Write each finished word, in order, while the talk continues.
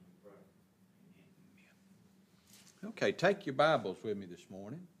Okay, take your Bibles with me this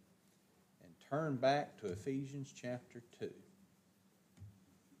morning and turn back to Ephesians chapter 2.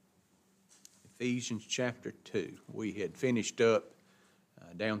 Ephesians chapter 2. We had finished up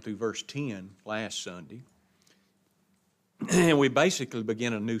down through verse 10 last Sunday. And we basically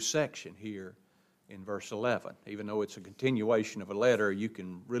begin a new section here in verse 11. Even though it's a continuation of a letter, you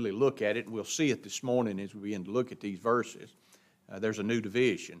can really look at it, and we'll see it this morning as we begin to look at these verses. There's a new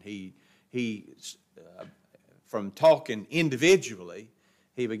division. From talking individually,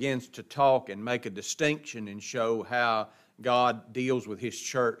 he begins to talk and make a distinction and show how God deals with His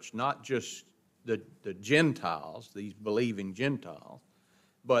church, not just the Gentiles, these believing Gentiles,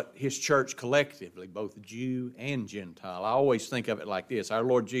 but His church collectively, both Jew and Gentile. I always think of it like this. Our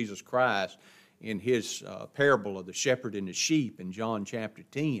Lord Jesus Christ, in His parable of the shepherd and the sheep in John chapter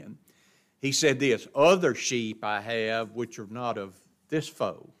 10, He said this, "Other sheep I have which are not of this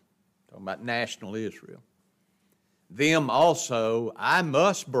fold," talking about national Israel. "Them also I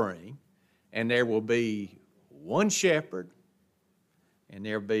must bring, and there will be one shepherd, and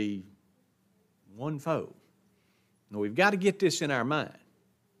there will be one fold." Now, we've got to get this in our mind.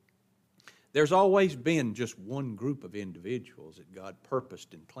 There's always been just one group of individuals that God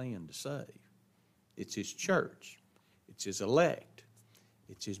purposed and planned to save. It's His church. It's His elect.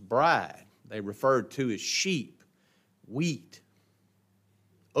 It's His bride. They referred to as sheep, wheat,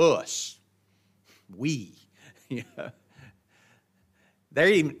 us, we.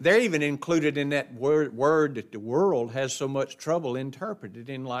 They're even included in that word that the world has so much trouble interpreted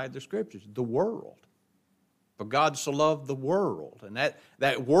in light of the Scriptures, the world. For God so loved the world. And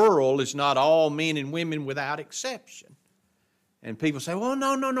that world is not all men and women without exception. And people say, well,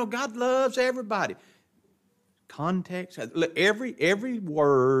 no, God loves everybody. Context, look, every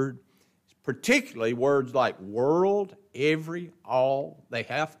word, particularly words like world, every, all, they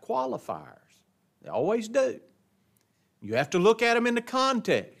have qualifiers. They always do. You have to look at them in the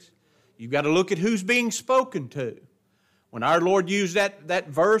context. You've got to look at who's being spoken to. When our Lord used that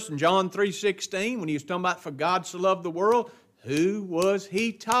verse in John 3:16, when He was talking about for God so loved the world, who was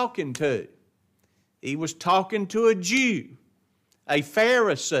He talking to? He was talking to a Jew, a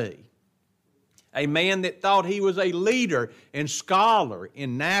Pharisee, a man that thought he was a leader and scholar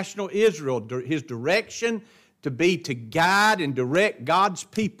in national Israel. His direction to be to guide and direct God's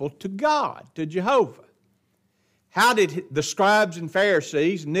people to God, to Jehovah. How did the scribes and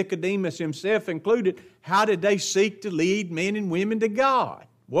Pharisees, Nicodemus himself included, how did they seek to lead men and women to God?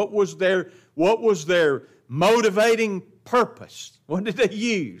 What was their motivating purpose? What did they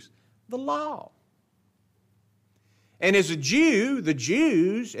use? The law. And as a Jew, the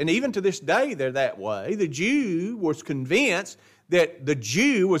Jews, and even to this day they're that way, the Jew was convinced that the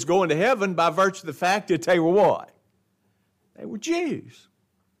Jew was going to heaven by virtue of the fact that they were what? They were Jews.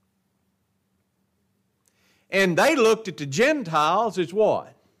 And they looked at the Gentiles as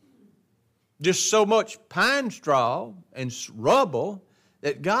what? Just so much pine straw and rubble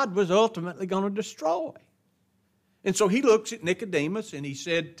that God was ultimately going to destroy. And so He looks at Nicodemus and He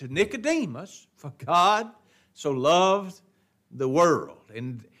said to Nicodemus, for God so loved the world.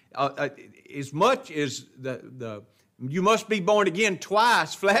 And as much as you must be born again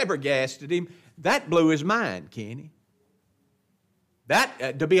twice flabbergasted him, that blew his mind, Kenny.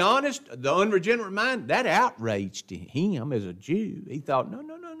 That, to be honest, the unregenerate mind, that outraged him as a Jew. He thought,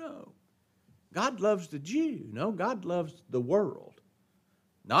 no. God loves the Jew. No, God loves the world.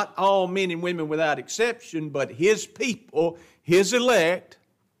 Not all men and women without exception, but His people, His elect,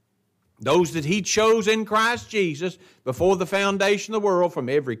 those that He chose in Christ Jesus before the foundation of the world from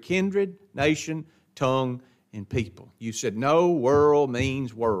every kindred, nation, tongue, and people. You said, no, world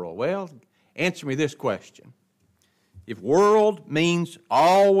means world. Well, answer me this question. If world means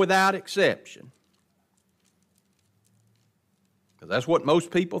all without exception, because that's what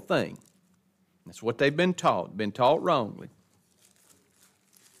most people think. That's what they've been taught wrongly.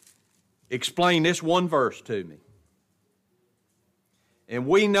 Explain this one verse to me. And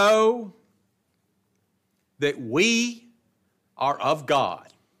we know that we are of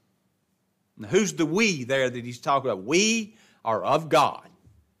God. Now, who's the we there that he's talking about? We are of God.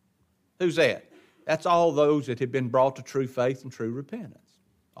 Who's that? That's all those that have been brought to true faith and true repentance.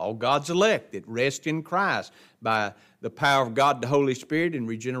 All God's elect that rest in Christ by the power of God, the Holy Spirit, and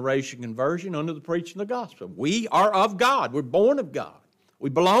regeneration, conversion under the preaching of the gospel. We are of God. We're born of God. We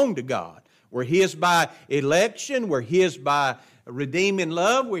belong to God. We're His by election. We're His by redeeming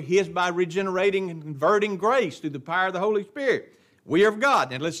love. We're His by regenerating and converting grace through the power of the Holy Spirit. We are of God.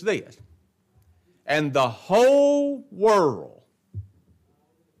 Now listen to this. And the whole world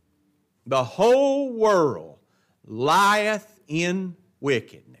lieth in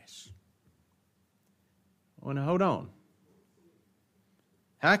wickedness. Well, now, hold on.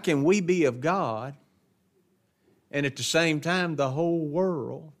 How can we be of God and at the same time the whole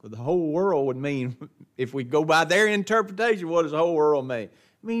world? The whole world would mean, if we go by their interpretation, what does the whole world mean? It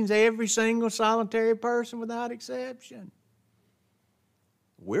means every single solitary person without exception.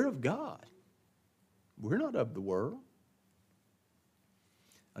 We're of God. We're not of the world.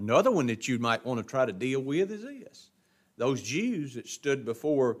 Another one that you might want to try to deal with is this. Those Jews that stood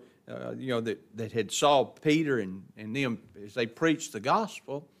before, that had saw Peter and them as they preached the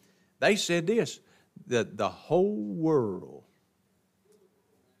gospel, they said this, that the whole world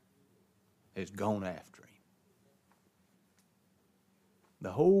has gone after him.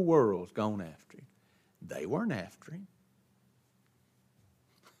 The whole world's gone after him. They weren't after him.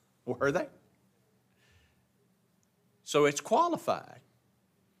 Were they? So it's qualified.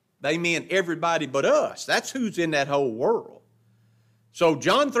 They meant everybody but us. That's who's in that whole world. So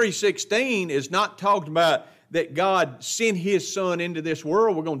John 3:16 is not talking about that God sent His Son into this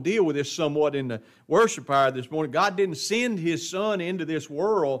world. We're going to deal with this somewhat in the worship hour this morning. God didn't send His Son into this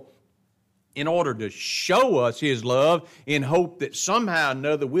world in order to show us His love in hope that somehow or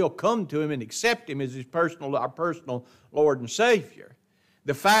another we'll come to Him and accept Him as our personal Lord and Savior.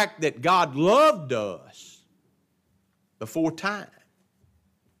 The fact that God loved us before time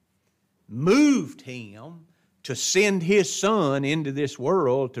moved Him to send His Son into this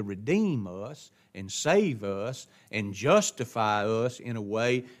world to redeem us and save us and justify us in a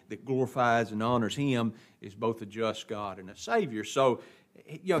way that glorifies and honors Him as both a just God and a Savior. So,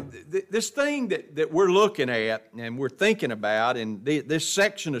 this thing that we're looking at and we're thinking about in this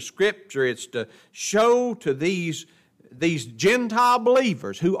section of Scripture, it's to show to these Gentile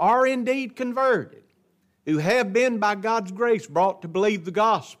believers who are indeed converted, who have been by God's grace brought to believe the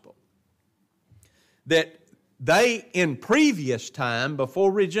gospel, that they, in previous time,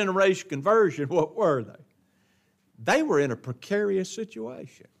 before regeneration conversion, what were they? They were in a precarious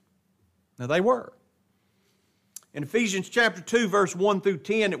situation. Now, they were. In Ephesians chapter 2, verse 1 through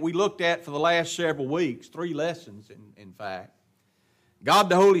 10 that we looked at for the last several weeks, 3 lessons in fact, God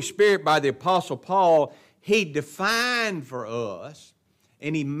the Holy Spirit by the Apostle Paul, He defined for us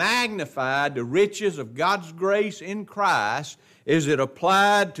and He magnified the riches of God's grace in Christ as it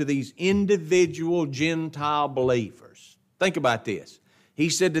applied to these individual Gentile believers. Think about this. He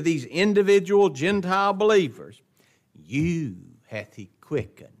said to these individual Gentile believers, "You hath He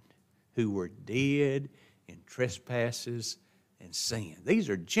quickened who were dead in trespasses and sin." These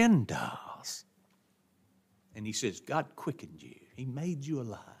are Gentiles. And He says, God quickened you. He made you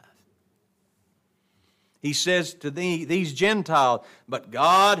alive. He says to these Gentiles, "But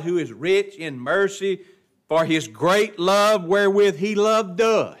God, who is rich in mercy, for His great love wherewith He loved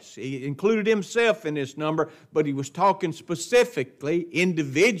us." He included Himself in this number, but He was talking specifically,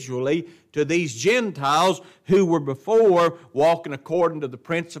 individually, to these Gentiles who were before walking according to the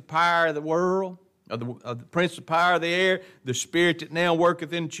prince of power of the world, of the prince of power of the air, the spirit that now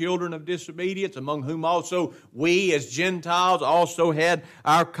worketh in children of disobedience, among whom also we as Gentiles also had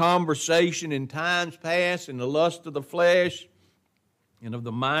our conversation in times past in the lust of the flesh and of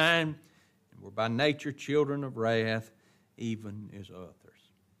the mind, and were by nature children of wrath, even as others.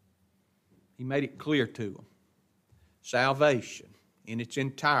 He made it clear to them. Salvation in its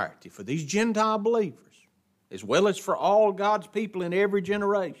entirety for these Gentile believers, as well as for all God's people in every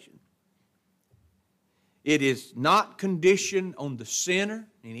generation, it is not conditioned on the sinner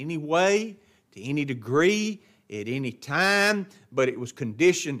in any way, to any degree, at any time, but it was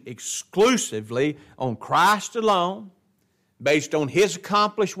conditioned exclusively on Christ alone, based on His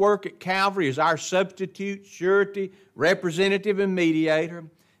accomplished work at Calvary as our substitute, surety, representative, and mediator,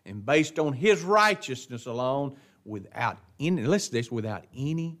 and based on His righteousness alone, without any, listen to this, without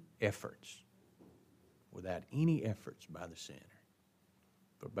any efforts. Without any efforts by the sinner.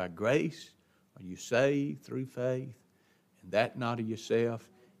 But by grace are you saved through faith, and that not of yourself,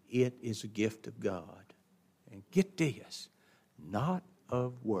 it is a gift of God. And get this, not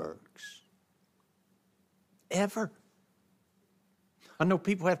of works. Ever. I know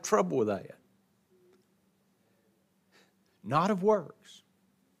people have trouble with that. Not of works.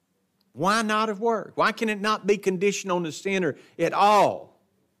 Why not of works? Why can it not be conditioned on the sinner at all?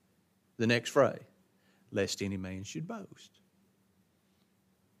 The next phrase, lest any man should boast.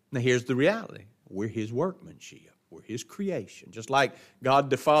 Now here's the reality. We're His workmanship. We're His creation. Just like God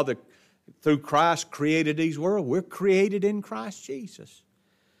the Father through Christ created these worlds, we're created in Christ Jesus.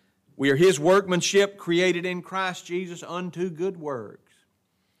 We are His workmanship created in Christ Jesus unto good works,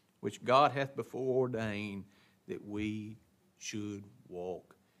 which God hath before ordained that we should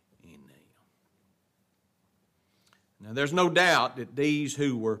walk in them. Now, there's no doubt that these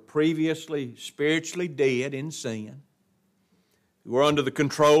who were previously spiritually dead in sin, who were under the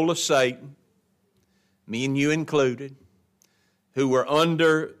control of Satan, me and you included, who were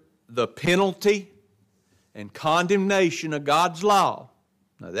under the penalty and condemnation of God's law.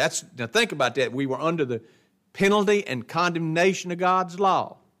 Now think about that. We were under the penalty and condemnation of God's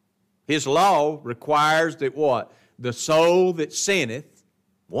law. His law requires that what? The soul that sinneth,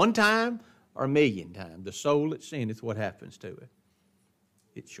 one time or a million times, the soul that sinneth, what happens to it?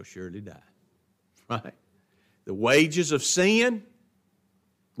 It shall surely die. Right? The wages of sin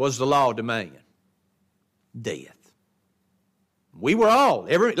was the law demand. Death. We were all,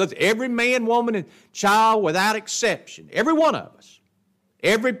 every man, woman, and child without exception, every one of us,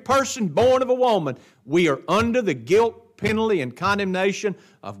 every person born of a woman, we are under the guilt, penalty, and condemnation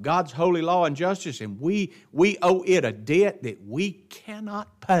of God's holy law and justice, and we owe it a debt that we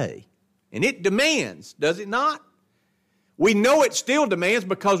cannot pay. And it demands, does it not? We know it still demands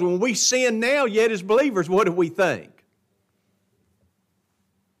because when we sin now, yet as believers, what do we think?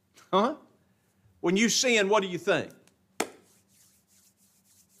 Huh? When you sin, what do you think?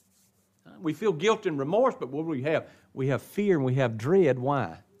 We feel guilt and remorse, but what do we have? We have fear and we have dread.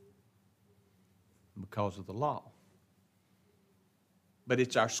 Why? Because of the law. But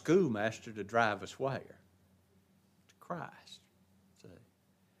it's our schoolmaster to drive us where? To Christ. See?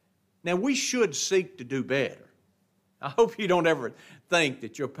 Now, we should seek to do better. I hope you don't ever think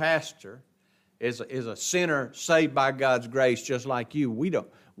that your pastor is a sinner saved by God's grace just like you.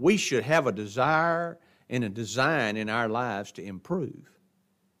 We should have a desire and a design in our lives to improve.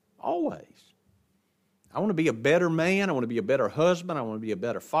 Always. I want to be a better man. I want to be a better husband. I want to be a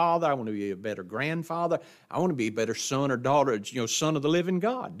better father. I want to be a better grandfather. I want to be a better son or daughter, son of the living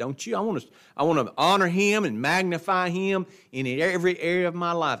God, don't you? I want to honor Him and magnify Him in every area of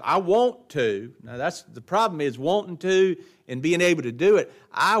my life. I want to. Now, that's the problem is wanting to and being able to do it.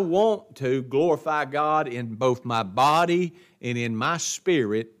 I want to glorify God in both my body and in my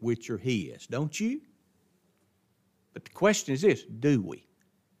spirit, which are His, don't you? But the question is this, do we?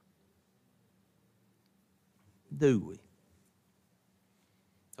 Do we?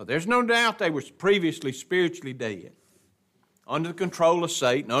 So there's no doubt they were previously spiritually dead, under the control of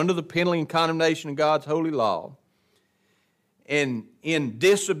Satan, under the penalty and condemnation of God's holy law. And in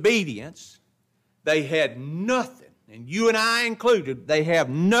disobedience, they had nothing, and you and I included, they have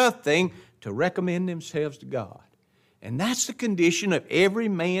nothing to recommend themselves to God. And that's the condition of every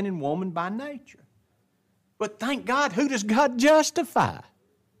man and woman by nature. But thank God, who does God justify?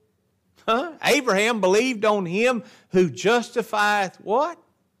 Huh? Abraham believed on Him who justifieth what?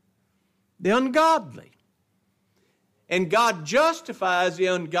 The ungodly. And God justifies the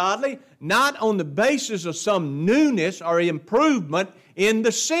ungodly not on the basis of some newness or improvement in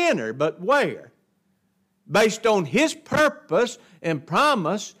the sinner, but where? Based on His purpose and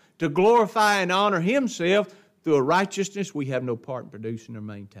promise to glorify and honor Himself through a righteousness we have no part in producing or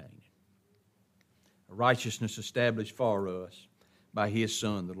maintaining. A righteousness established for us by His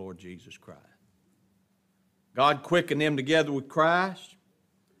Son, the Lord Jesus Christ. God quickened them together with Christ,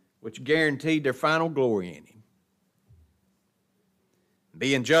 which guaranteed their final glory in Him.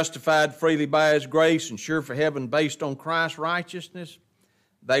 Being justified freely by His grace and sure for heaven based on Christ's righteousness,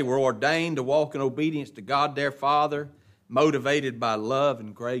 they were ordained to walk in obedience to God their Father, motivated by love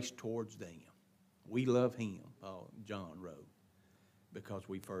and grace towards them. We love Him, John wrote, because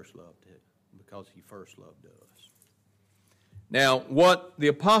we first loved Him, because He first loved us. Now, what the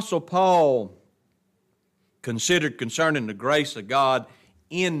Apostle Paul considered concerning the grace of God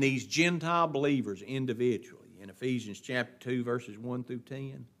in these Gentile believers individually, in Ephesians chapter 2, verses 1 through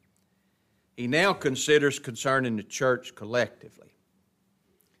 10, he now considers concerning the church collectively.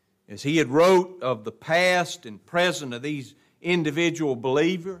 As he had wrote of the past and present of these individual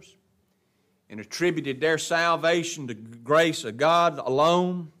believers and attributed their salvation to the grace of God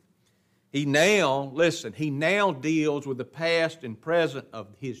alone, he now deals with the past and present of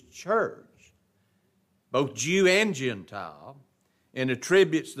his church, both Jew and Gentile, and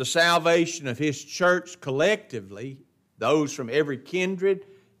attributes the salvation of his church collectively, those from every kindred,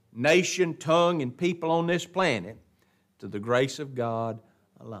 nation, tongue, and people on this planet, to the grace of God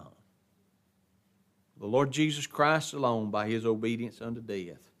alone. The Lord Jesus Christ alone, by His obedience unto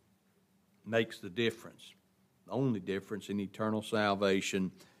death, makes the difference, the only difference in eternal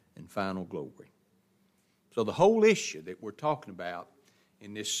salvation and final glory. So the whole issue that we're talking about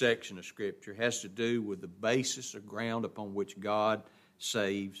in this section of Scripture has to do with the basis or ground upon which God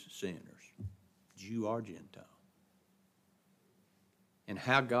saves sinners, Jew or Gentile. And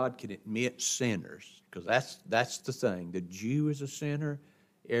how God can admit sinners, because that's the thing. The Jew is a sinner,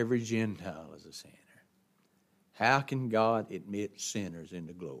 every Gentile is a sinner. How can God admit sinners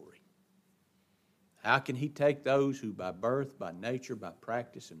into glory? How can He take those who by birth, by nature, by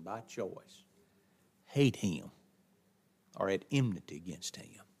practice, and by choice hate Him or at enmity against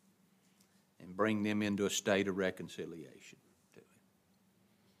Him and bring them into a state of reconciliation to Him?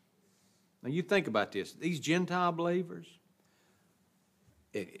 Now you think about this. These Gentile believers,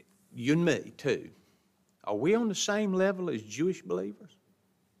 you and me too, are we on the same level as Jewish believers?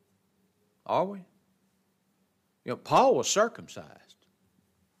 Are we? You know, Paul was circumcised,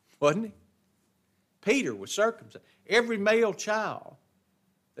 wasn't he? Peter was circumcised. Every male child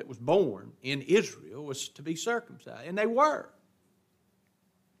that was born in Israel was to be circumcised, and they were.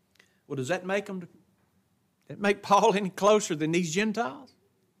 Well, does that make Paul any closer than these Gentiles?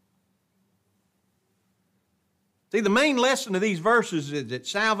 See, the main lesson of these verses is that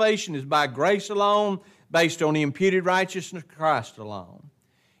salvation is by grace alone, based on the imputed righteousness of Christ alone.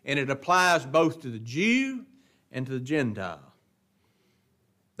 And it applies both to the Jew and to the Gentile.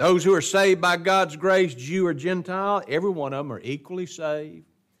 Those who are saved by God's grace, Jew or Gentile, every one of them are equally saved,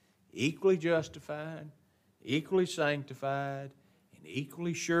 equally justified, equally sanctified, and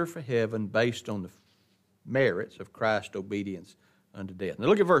equally sure for heaven based on the merits of Christ's obedience unto death. Now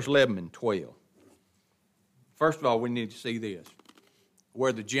look at verse 11 and 12. First of all, we need to see this,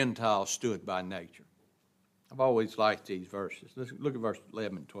 where the Gentiles stood by nature. I've always liked these verses. Let's look at verse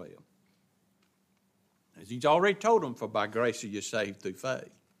 11 and 12. As He's already told them, for by grace are you saved through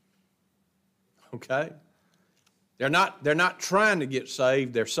faith. Okay? They're not trying to get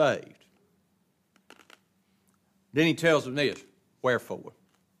saved, they're saved. Then He tells them this, wherefore,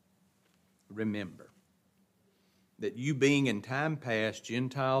 remember that you being in time past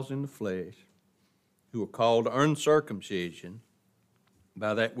Gentiles in the flesh, who are called uncircumcision,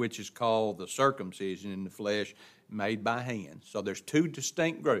 by that which is called the circumcision in the flesh made by hands. So there's two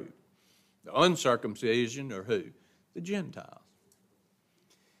distinct groups. The uncircumcision are who? The Gentiles.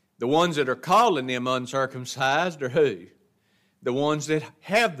 The ones that are calling them uncircumcised are who? The ones that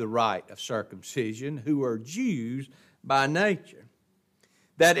have the rite of circumcision, who are Jews by nature.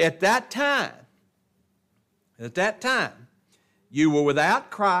 That at that time, you were without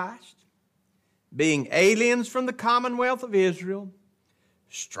Christ, being aliens from the commonwealth of Israel,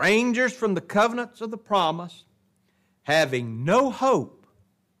 strangers from the covenants of the promise, having no hope,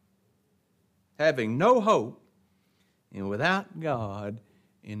 and without God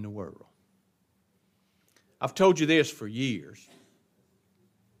in the world. I've told you this for years.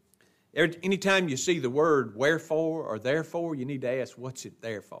 Anytime you see the word wherefore or therefore, you need to ask, what's it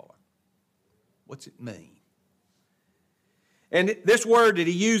there for? What's it mean? And this word that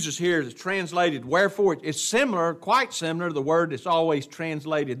he uses here is translated wherefore. It's similar, quite similar to the word that's always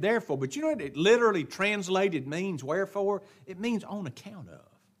translated therefore. But you know what it literally translated means, wherefore? It means on account of.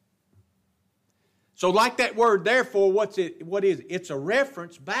 So like that word therefore, what is it? It's a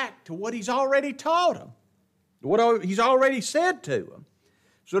reference back to what he's already taught them, what he's already said to them.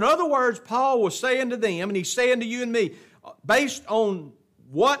 So in other words, Paul was saying to them, and he's saying to you and me, based on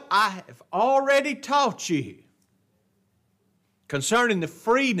what I have already taught you, concerning the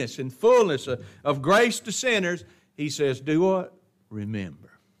freeness and fullness of grace to sinners, he says, do what?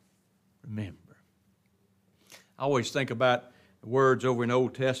 Remember. Remember. I always think about the words over in the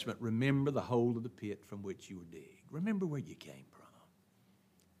Old Testament, remember the hole of the pit from which you were digged. Remember where you came from.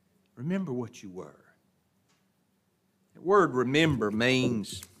 Remember what you were. The word remember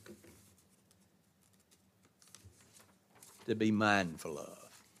means to be mindful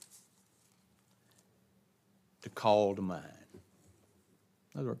of, to call to mind.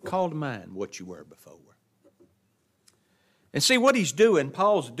 In other words, call to mind what you were before. And see what he's doing,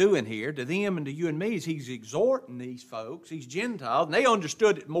 Paul's doing here to them and to you and me, is he's exhorting these folks, these Gentiles, and they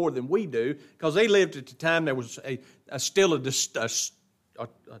understood it more than we do because they lived at the time there was still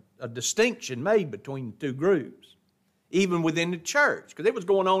a distinction made between the two groups, even within the church, because it was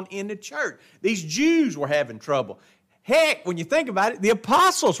going on in the church. These Jews were having trouble. Heck, when you think about it, the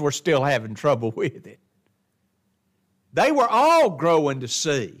apostles were still having trouble with it. They were all growing to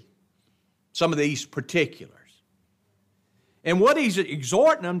see some of these particulars. And what he's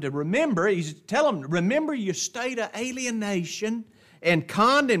exhorting them to remember, he's telling them, remember your state of alienation and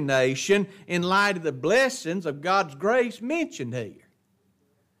condemnation in light of the blessings of God's grace mentioned here.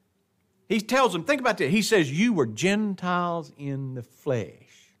 He tells them, think about this. He says, you were Gentiles in the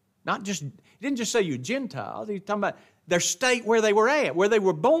flesh. He didn't just say you were Gentiles. He's talking about their state where they were at, where they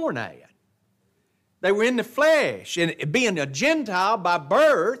were born at. They were in the flesh. And being a Gentile by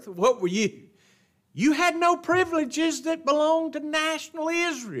birth, what were you? You had no privileges that belonged to national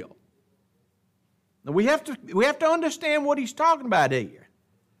Israel. Now we have to understand what he's talking about here.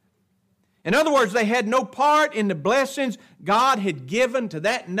 In other words, they had no part in the blessings God had given to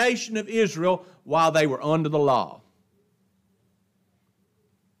that nation of Israel while they were under the law.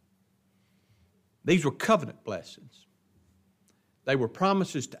 These were covenant blessings. They were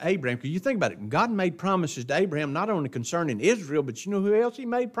promises to Abraham. Because you think about it, God made promises to Abraham not only concerning Israel, but you know who else He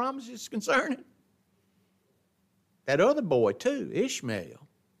made promises concerning? That other boy too, Ishmael,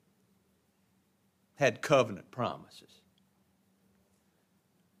 had covenant promises.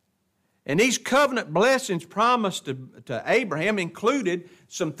 And these covenant blessings promised to Abraham included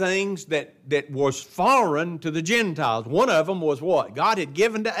some things that was foreign to the Gentiles. One of them was what? God had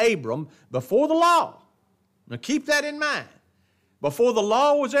given to Abram before the law. Now keep that in mind. Before the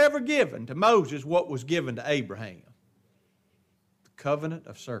law was ever given to Moses, what was given to Abraham? The covenant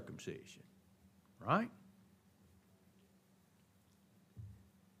of circumcision. Right?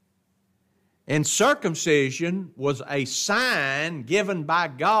 And circumcision was a sign given by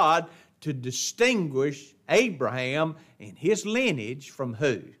God to distinguish Abraham and his lineage from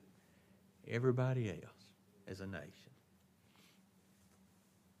who? Everybody else as a nation.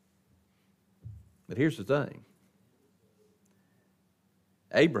 But here's the thing.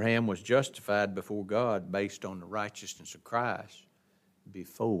 Abraham was justified before God based on the righteousness of Christ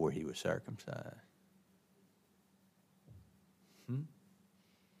before he was circumcised.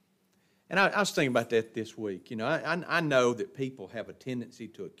 And I was thinking about that this week. You know, I know that people have a tendency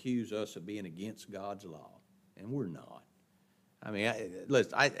to accuse us of being against God's law, and we're not. I mean,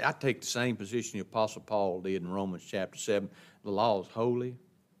 I take the same position the Apostle Paul did in Romans chapter 7. The law is holy,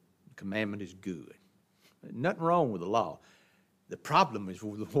 the commandment is good. Nothing wrong with the law. The problem is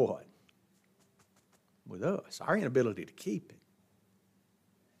with what? With us, our inability to keep it.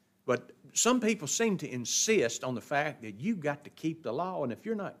 But some people seem to insist on the fact that you've got to keep the law, and if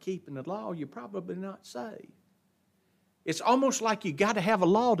you're not keeping the law, you're probably not saved. It's almost like you got to have a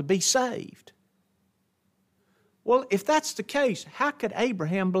law to be saved. Well, if that's the case, how could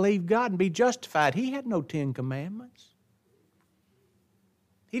Abraham believe God and be justified? He had no 10 commandments.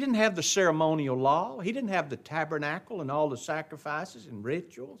 He didn't have the ceremonial law. He didn't have the tabernacle and all the sacrifices and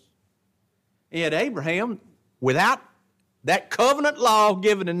rituals. And yet Abraham, without that covenant law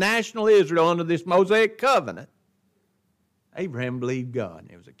given to national Israel under this Mosaic covenant, Abraham believed God,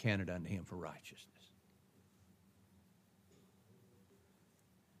 and it was accounted unto him for righteousness.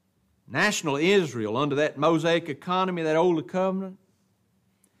 National Israel, under that Mosaic economy, that old covenant,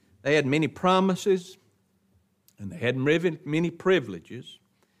 they had many promises, and they had many privileges,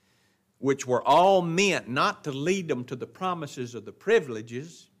 which were all meant not to lead them to the promises of the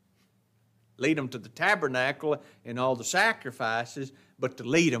privileges, lead them to the tabernacle and all the sacrifices, but to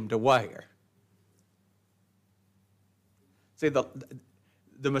lead them to where? See,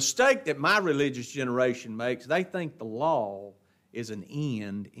 the mistake that my religious generation makes, they think the law is an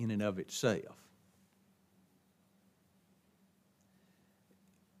end in and of itself.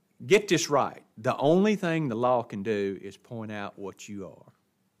 Get this right. The only thing the law can do is point out what you are.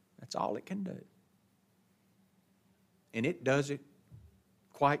 That's all it can do. And it does it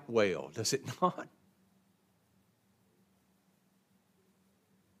quite well, does it not?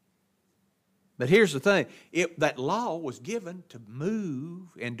 But here's the thing. That law was given to move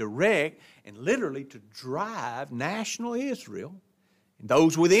and direct and literally to drive national Israel, and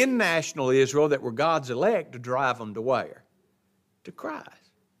those within national Israel that were God's elect, to drive them to where? To Christ.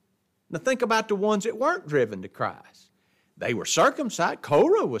 Now think about the ones that weren't driven to Christ. They were circumcised.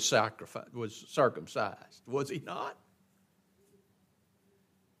 Korah was circumcised, was he not?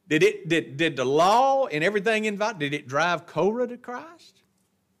 Did the law and everything involved, did it drive Korah to Christ?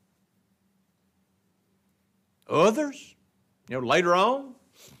 Others, later on.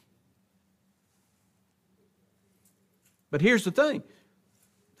 But here's the thing.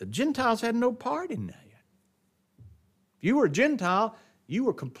 The Gentiles had no part in that. If you were a Gentile, you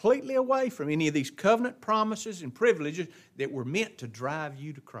were completely away from any of these covenant promises and privileges that were meant to drive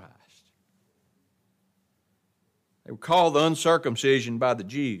you to Christ. They were called the uncircumcision by the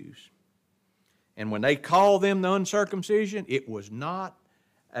Jews. And when they called them the uncircumcision, it was not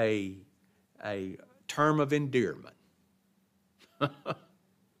a term of endearment.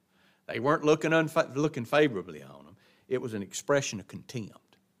 They weren't looking favorably on them. It was an expression of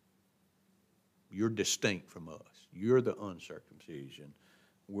contempt. You're distinct from us. You're the uncircumcision.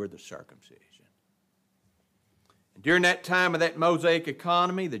 We're the circumcision. And during that time of that Mosaic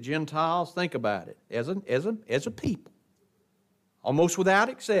economy, the Gentiles, think about it, as a people, almost without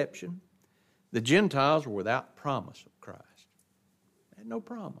exception, the Gentiles were without promise of Christ. They had no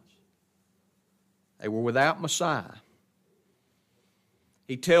promise. They were without Messiah.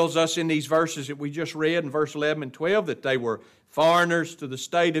 He tells us in these verses that we just read in verse 11 and 12 that they were foreigners to the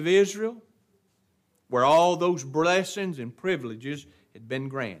state of Israel. where all those blessings and privileges had been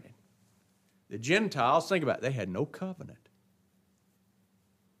granted. The Gentiles, think about it, they had no covenant.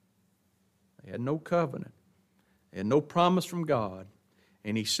 They had no covenant. They had no promise from God.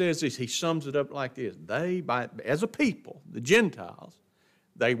 And he says this, he sums it up like this. They, as a people, the Gentiles,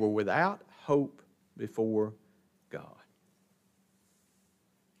 they were without hope before God.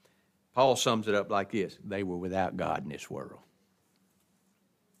 Paul sums it up like this. They were without God in this world.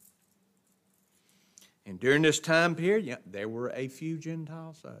 And during this time period, there were a few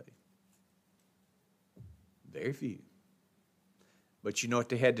Gentiles saved. Very few. But you know what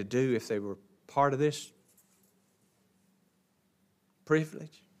they had to do if they were part of this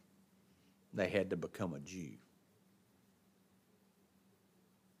privilege? They had to become a Jew.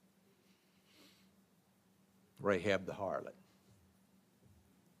 Rahab the harlot.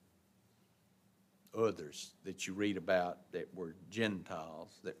 Others that you read about that were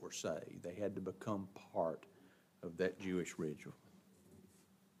Gentiles that were saved. They had to become part of that Jewish ritual.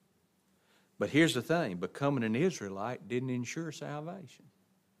 But here's the thing, becoming an Israelite didn't ensure salvation.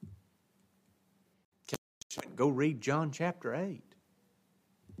 Go read John chapter 8,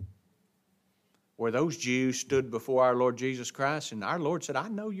 where those Jews stood before our Lord Jesus Christ, and our Lord said, I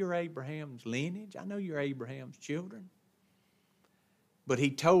know you're Abraham's lineage. I know you're Abraham's children. But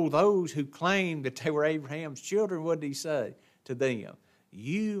he told those who claimed that they were Abraham's children, what did he say to them?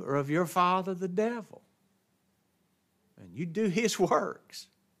 You are of your father the devil, and you do his works.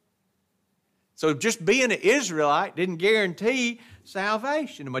 So just being an Israelite didn't guarantee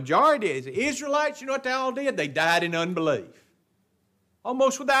salvation. The majority of the Israelites, you know what they all did? They died in unbelief,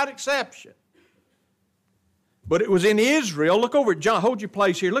 almost without exception. But it was in Israel. Look over at John. Hold your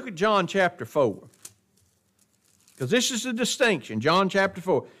place here. Look at John chapter 4. Because this is the distinction. John chapter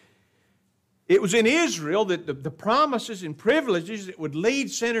 4. It was in Israel that the promises and privileges that would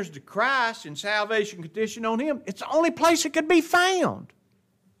lead sinners to Christ and salvation conditioned on Him, it's the only place it could be found.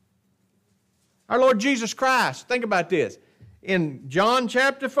 Our Lord Jesus Christ, think about this. In John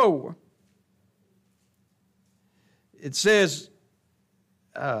chapter 4, it says,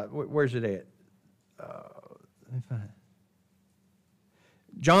 where's it at? Let me find it.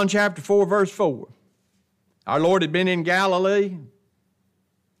 John chapter 4, verse 4. Our Lord had been in Galilee.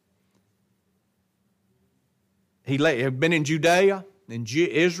 He had been in Judea, in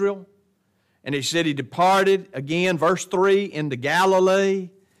Israel. And it said he departed again, verse 3, into Galilee.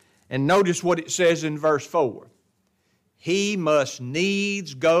 And notice what it says in verse 4. He must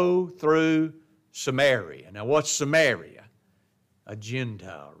needs go through Samaria. Now what's Samaria? A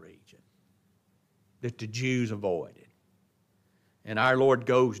Gentile region that the Jews avoided. And our Lord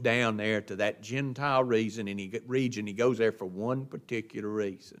goes down there to that Gentile region, and he goes there for one particular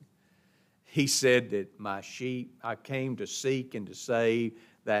reason. He said that my sheep, I came to seek and to save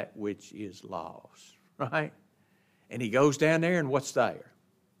that which is lost. Right? And he goes down there, and what's there?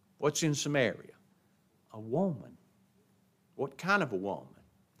 What's in Samaria? A woman. What kind of a woman?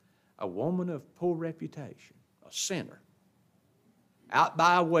 A woman of poor reputation, a sinner. Out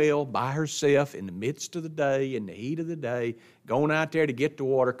by a well, by herself, in the midst of the day, in the heat of the day, going out there to get the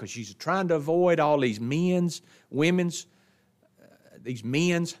water because she's trying to avoid all these men's wives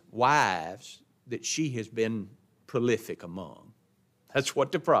that she has been prolific among. That's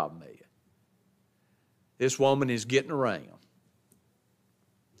what the problem is. This woman is getting around.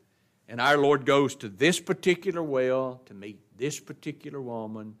 And our Lord goes to this particular well to meet this particular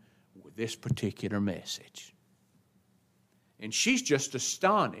woman with this particular message. And she's just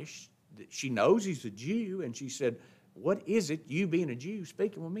astonished that she knows he's a Jew, and she said, what is it, you being a Jew,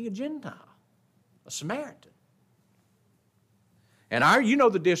 speaking with me, a Gentile, a Samaritan? And you know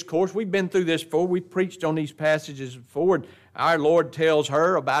the discourse. We've been through this before. We've preached on these passages before. And our Lord tells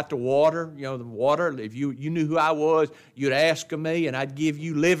her about the water. You know, the water. If you knew who I was, you'd ask of me, and I'd give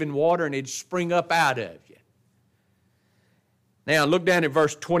you living water, and it'd spring up out of you. Now, look down at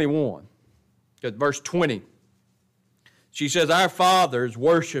verse 21. At verse 20. She says, our fathers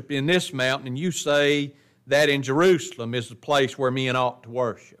worship in this mountain, and you say that in Jerusalem is the place where men ought to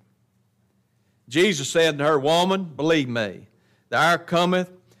worship. Jesus said to her, woman, believe me, the hour cometh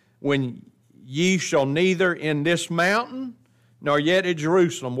when ye shall neither in this mountain nor yet at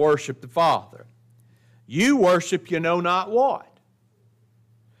Jerusalem worship the Father. You worship you know not what.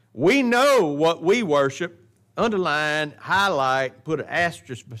 We know what we worship. Underline, highlight, put an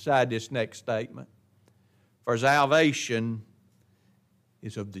asterisk beside this next statement. For salvation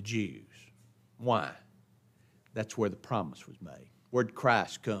is of the Jews. Why? That's where the promise was made. Where did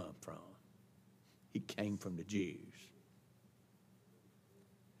Christ come from? He came from the Jews.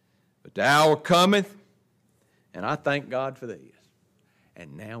 But the hour cometh, and I thank God for this,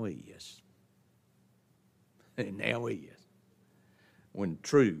 and now is, And now he is. When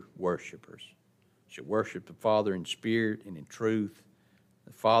true worshipers shall worship the Father in spirit and in truth,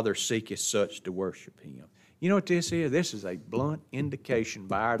 the Father seeketh such to worship him. You know what this is? This is a blunt indication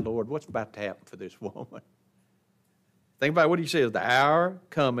by our Lord what's about to happen for this woman. Think about what he says. The hour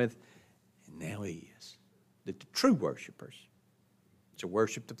cometh, and now he is, that the true worshipers shall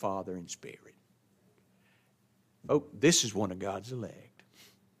worship the Father in spirit. Oh, this is one of God's elect.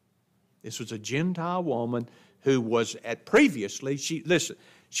 This was a Gentile woman who was previously,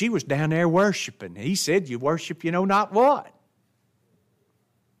 she was down there worshiping. He said, you worship you know not what.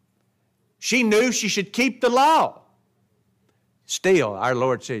 She knew she should keep the law. Still, our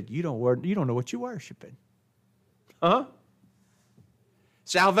Lord said, you don't know what you're worshiping. Huh?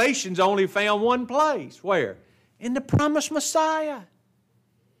 Salvation's only found one place. Where? In the promised Messiah.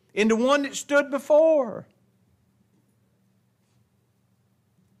 In the one that stood before.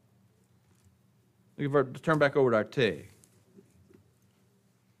 Turn back over to our text.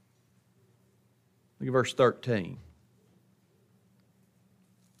 Look at verse 13.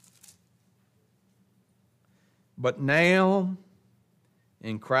 But now,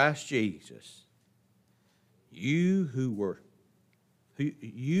 in Christ Jesus, you who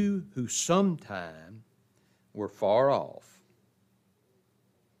sometime were far off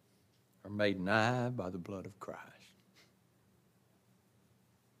are made nigh by the blood of Christ.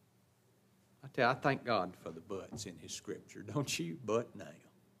 I tell you, I thank God for the buts in His Scripture, don't you? But now.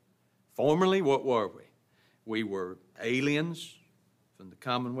 Formerly, what were we? We were aliens from the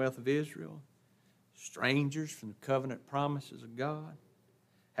commonwealth of Israel, strangers from the covenant promises of God,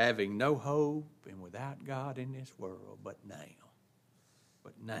 having no hope and without God in this world. But now,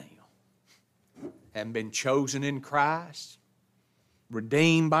 having been chosen in Christ,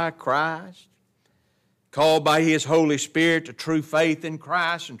 redeemed by Christ, called by His Holy Spirit to true faith in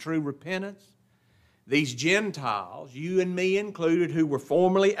Christ and true repentance, these Gentiles, you and me included, who were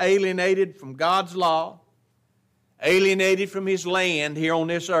formerly alienated from God's law, alienated from His land here on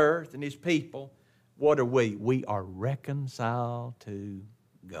this earth and His people, what are we? We are reconciled to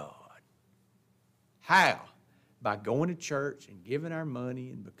God. How? By going to church and giving our money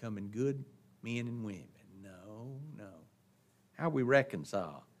and becoming good men and women. No. How are we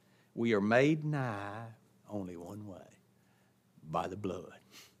reconciled? We are made nigh only one way. By the blood.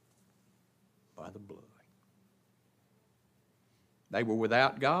 By the blood. They were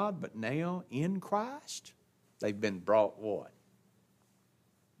without God, but now in Christ, they've been brought what?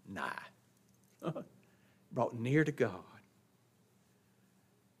 Nigh. Brought near to God.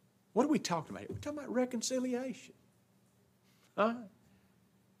 What are we talking about? We're talking about reconciliation. Huh?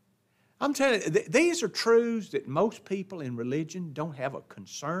 I'm telling you, these are truths that most people in religion don't have a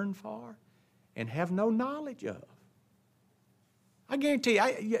concern for and have no knowledge of. I guarantee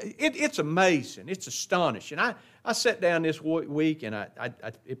you, it's amazing. It's astonishing. I sat down this week and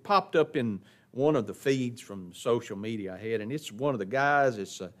it popped up in one of the feeds from social media I had, and it's one of the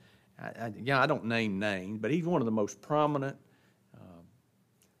guys. I don't name names, but he's one of the most prominent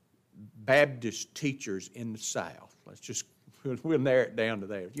Baptist teachers in the South. We'll narrow it down to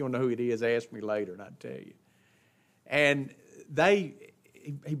that. If you don't know who it is, ask me later and I'll tell you. And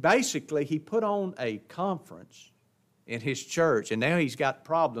he put on a conference in his church, and now he's got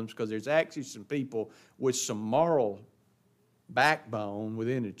problems because there's actually some people with some moral backbone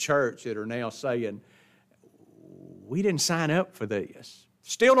within the church that are now saying, we didn't sign up for this.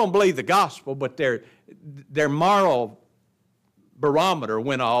 Still don't believe the gospel, but their moral barometer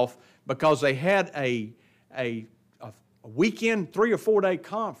went off because they had a weekend, 3 or 4 day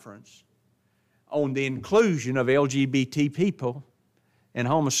conference on the inclusion of LGBT people and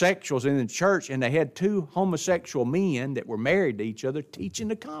homosexuals in the church, and they had 2 homosexual men that were married to each other teaching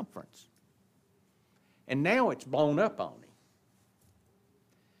the conference. And now it's blown up on him.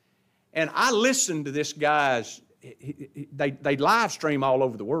 And I listened to this guy's, they live stream all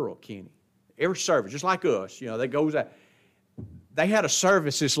over the world, Kenny. Every service, just like us, they goes out. They had a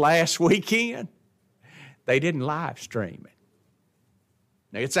service this last weekend. They didn't live stream it.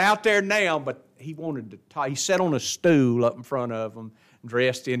 Now, it's out there now, but he wanted to talk. He sat on a stool up in front of them,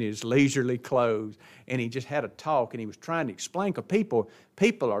 dressed in his leisurely clothes, and he just had a talk, and he was trying to explain, because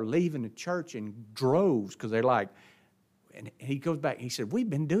people are leaving the church in droves because they're like, and he goes back, he said, we've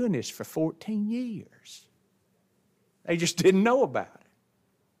been doing this for 14 years. They just didn't know about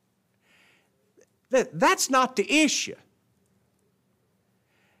it. That's not the issue.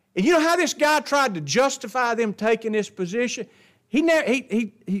 And you know how this guy tried to justify them taking this position?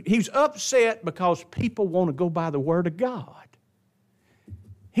 He's upset because people want to go by the Word of God.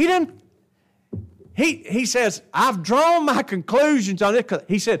 He He says, I've drawn my conclusions on it.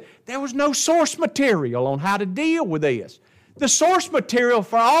 He said, there was no source material on how to deal with this. The source material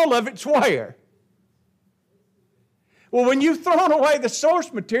for all of it's where? Well, when you've thrown away the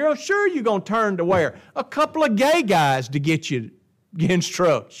source material, sure you're going to turn to where? A couple of gay guys to get you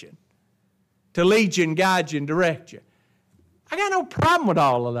instruction, to lead you and guide you and direct you. I got no problem with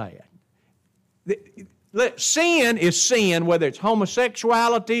all of that. Sin is sin, whether it's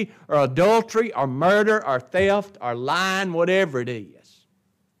homosexuality or adultery or murder or theft or lying, whatever it is.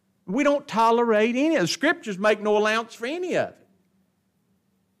 We don't tolerate any of it. The Scriptures make no allowance for any of it.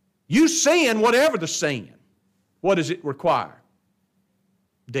 You sin, whatever the sin. What does it require?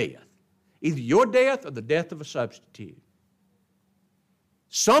 Death. Either your death or the death of a substitute.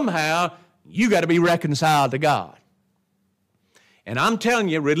 Somehow, you got to be reconciled to God. And I'm telling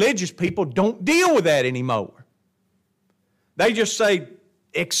you, religious people don't deal with that anymore. They just say,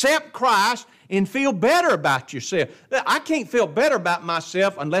 accept Christ and feel better about yourself. I can't feel better about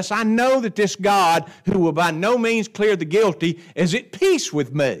myself unless I know that this God, who will by no means clear the guilty, is at peace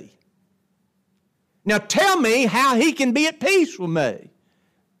with me. Now tell me how He can be at peace with me.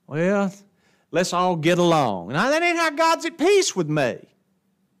 Well, let's all get along. Now that ain't how God's at peace with me.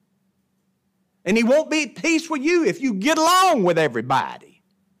 And He won't be at peace with you if you get along with everybody.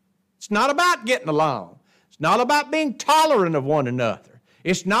 It's not about getting along. It's not about being tolerant of one another.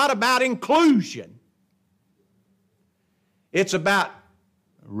 It's not about inclusion. It's about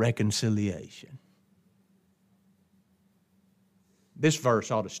reconciliation. This verse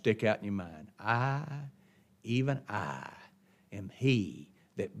ought to stick out in your mind. Even I, am He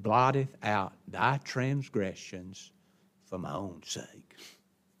that blotteth out thy transgressions for my own sake.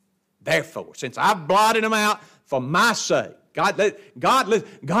 Therefore, since I've blotted them out for my sake, God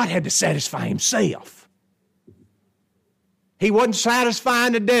had to satisfy Himself. He wasn't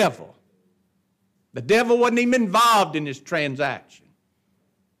satisfying the devil. The devil wasn't even involved in this transaction.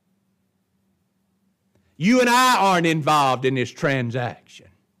 You and I aren't involved in this transaction.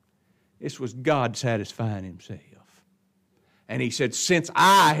 This was God satisfying Himself. And He said, since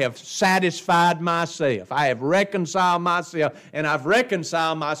I have satisfied myself, I have reconciled myself, and I've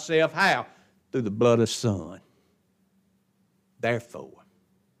reconciled myself how? Through the blood of His Son. Therefore,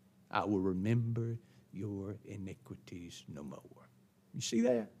 I will remember your iniquities no more. You see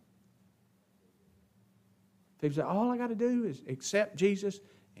that? People say, all I got to do is accept Jesus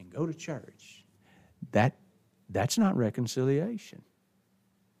and go to church. That's not reconciliation.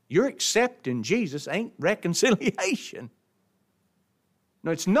 Your accepting Jesus ain't reconciliation.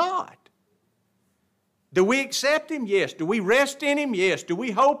 No, it's not. Do we accept Him? Yes. Do we rest in Him? Yes. Do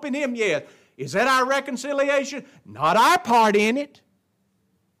we hope in Him? Yes. Is that our reconciliation? Not our part in it.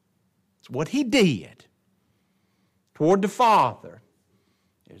 It's what He did toward the Father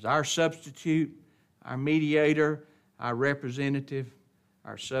as our substitute, our mediator, our representative,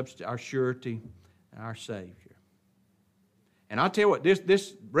 our surety, and our Savior. And I'll tell you what,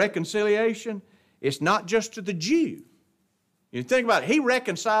 this reconciliation, it's not just to the Jew. You think about it, He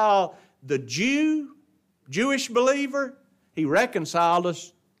reconciled the Jewish believer. He reconciled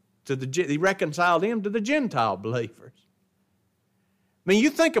us He reconciled him to the Gentile believers. I mean, you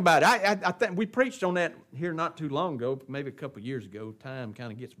think about it. I think we preached on that here not too long ago, maybe a couple of years ago. Time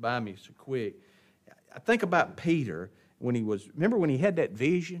kind of gets by me so quick. I think about Peter remember when he had that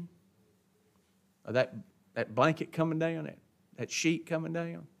vision of that blanket coming down, that sheet coming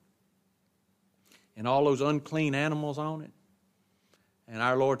down, and all those unclean animals on it. And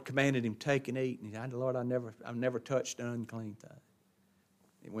our Lord commanded him, take and eat. And he said, Lord, I've never touched an unclean thing.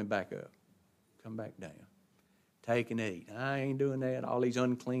 It went back up, come back down. Take and eat. I ain't doing that. All these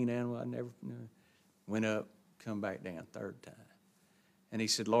unclean animals, I never went up, come back down, third time. And he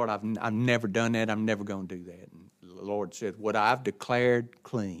said, Lord, I've never done that. I'm never going to do that. And the Lord said, what I've declared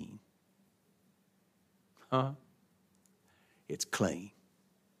clean, it's clean.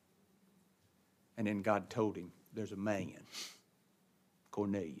 And then God told him, there's a man,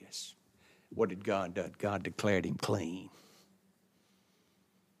 Cornelius. What did God do? God declared him clean.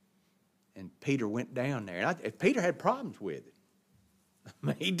 And Peter went down there. And Peter had problems with it. I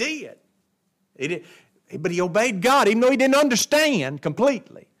mean, he did. But he obeyed God, even though he didn't understand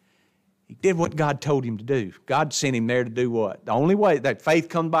completely. He did what God told him to do. God sent him there to do what? The only way that faith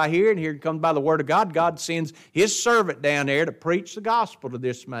comes by here, and here it comes by the Word of God. God sends His servant down there to preach the gospel to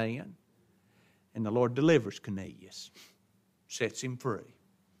this man. And the Lord delivers Cornelius, sets him free,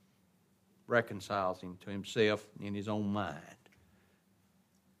 reconciles him to Himself in his own mind.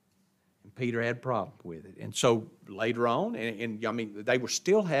 Peter had problems with it. And so later on, and I mean, they were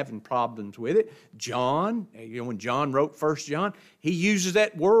still having problems with it. John, when John wrote 1 John, he uses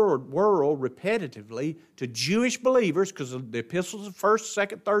that word world repetitively to Jewish believers, because the epistles of 1st,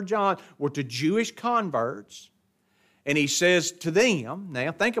 2nd, 3rd John were to Jewish converts. And he says to them,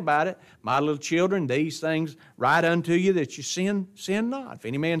 now think about it, my little children, these things write unto you that you sin not. If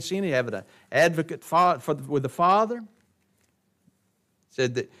any man sin, he have an advocate with the Father.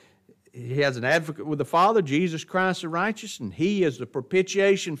 Said that he has an advocate with the Father, Jesus Christ the righteous, and he is the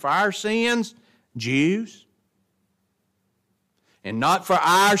propitiation for our sins, Jews. And not for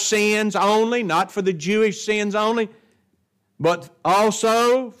our sins only, not for the Jewish sins only, but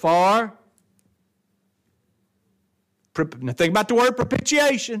also for, now think about the word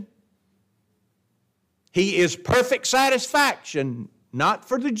propitiation. He is perfect satisfaction, not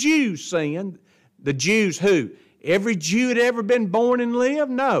for the Jews' sin. The Jews who? Every Jew had ever been born and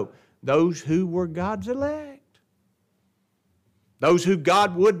lived? No. Those who were God's elect. Those who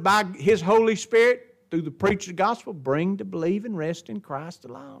God would, by His Holy Spirit, through the preaching of the gospel, bring to believe and rest in Christ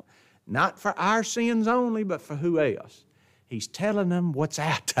alone. Not for our sins only, but for who else? He's telling them what's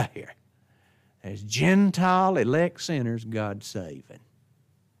out there. As Gentile elect sinners, God's saving.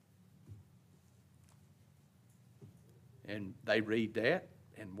 And they read that,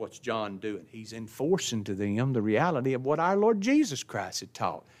 and what's John doing? He's enforcing to them the reality of what our Lord Jesus Christ had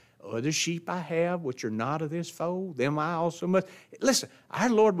taught. Other sheep I have, which are not of this fold, them I also must. Listen, our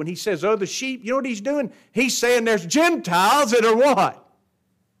Lord, when He says other sheep, you know what He's doing? He's saying there's Gentiles that are what?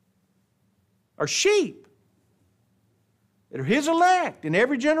 Are sheep. That are His elect in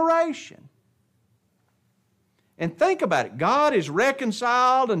every generation. And think about it. God is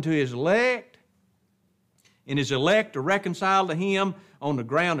reconciled unto His elect, and His elect are reconciled to Him on the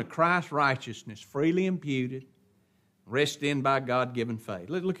ground of Christ's righteousness, freely imputed, rested in by God-given faith.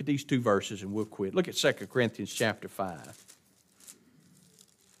 Look at these two verses and we'll quit. Look at 2 Corinthians chapter 5,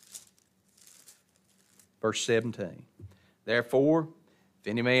 verse 17. Therefore, if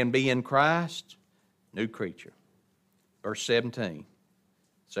any man be in Christ, new creature. Verse 17,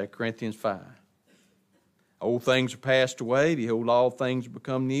 2 Corinthians 5. Old things are passed away, behold, all things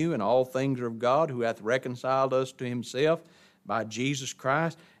become new, and all things are of God, who hath reconciled us to Himself by Jesus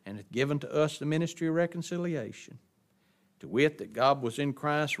Christ, and hath given to us the ministry of reconciliation. To wit, that God was in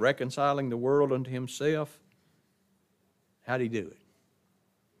Christ, reconciling the world unto Himself. How did He do it?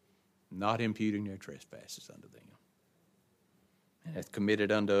 Not imputing their trespasses unto them. And hath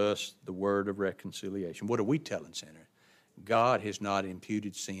committed unto us the word of reconciliation. What are we telling sinners? God has not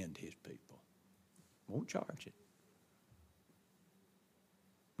imputed sin to His people. Won't charge it.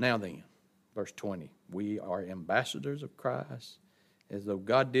 Now then, verse 20. We are ambassadors of Christ. As though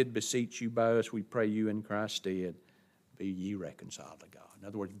God did beseech you by us, we pray you in Christ's stead, be ye reconciled to God. In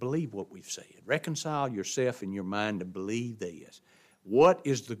other words, believe what we've said. Reconcile yourself in your mind to believe this. What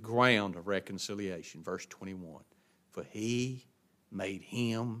is the ground of reconciliation? Verse 21. For He made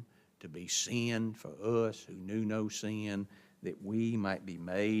Him to be sin for us who knew no sin, that we might be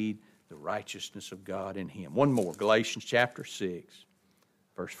made the righteousness of God in Him. One more, Galatians chapter 6,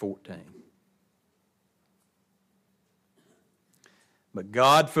 verse 14. But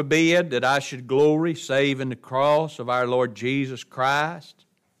God forbid that I should glory save in the cross of our Lord Jesus Christ,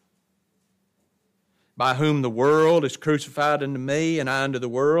 by whom the world is crucified unto me, and I unto the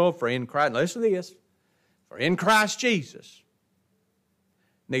world. For in Christ, listen to this, for in Christ Jesus,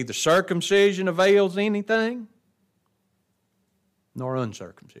 neither circumcision avails anything, nor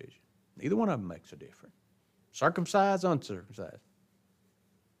uncircumcision. Neither one of them makes a difference. Circumcised, uncircumcised.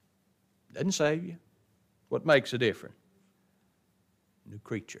 Doesn't save you. What makes a difference? New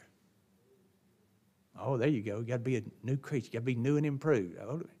creature. Oh, there you go. You got to be a new creature. You got to be new and improved.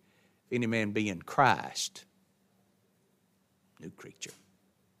 Oh, if any man be in Christ, new creature.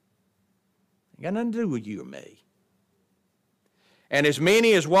 Ain't got nothing to do with you or me. And as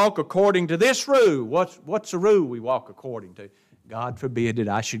many as walk according to this rule, what's the rule we walk according to? God forbid that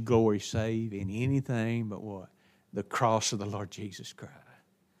I should glory save in anything but what? The cross of the Lord Jesus Christ.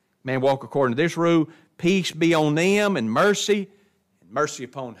 Man, walk according to this rule. Peace be on them and mercy. And mercy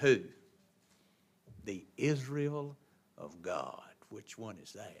upon who? The Israel of God. Which one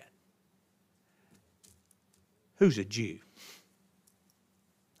is that? Who's a Jew?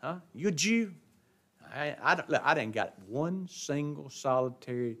 Huh? You a Jew? I didn't got one single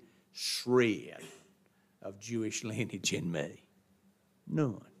solitary shred of Jewish lineage in me.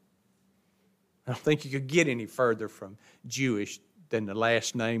 None. I don't think you could get any further from Jewish than the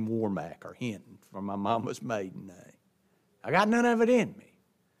last name Warmack or Hinton from my mama's maiden name. I got none of it in me.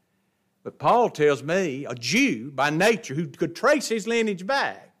 But Paul tells me, a Jew by nature who could trace his lineage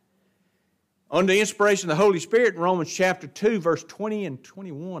back, Under the inspiration of the Holy Spirit in Romans chapter 2, verse 20 and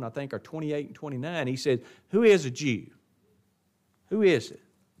 21, I think, or 28 and 29, he said, who is a Jew? Who is it?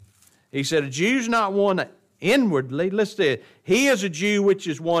 He said, a Jew's not one inwardly. Listen to it. He is a Jew which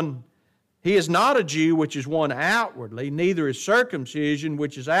is one. He is not a Jew which is one outwardly, neither is circumcision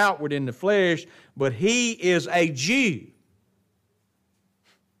which is outward in the flesh, but he is a Jew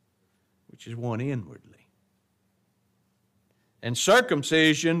which is one inwardly. And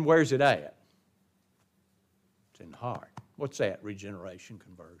circumcision, where's it at? It's in the heart. What's that? Regeneration,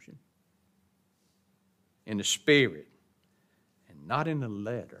 conversion. In the spirit, and not in the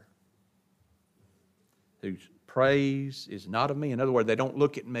letter. Whose praise is not of me. In other words, they don't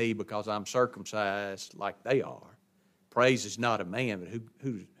look at me because I'm circumcised like they are. Praise is not of man, but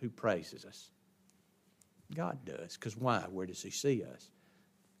who praises us? God does. Because why? Where does he see us?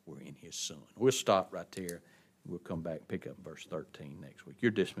 We're in his Son. We'll stop right there. We'll come back and pick up verse 13 next week.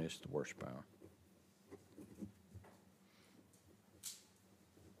 You're dismissed to worship hour.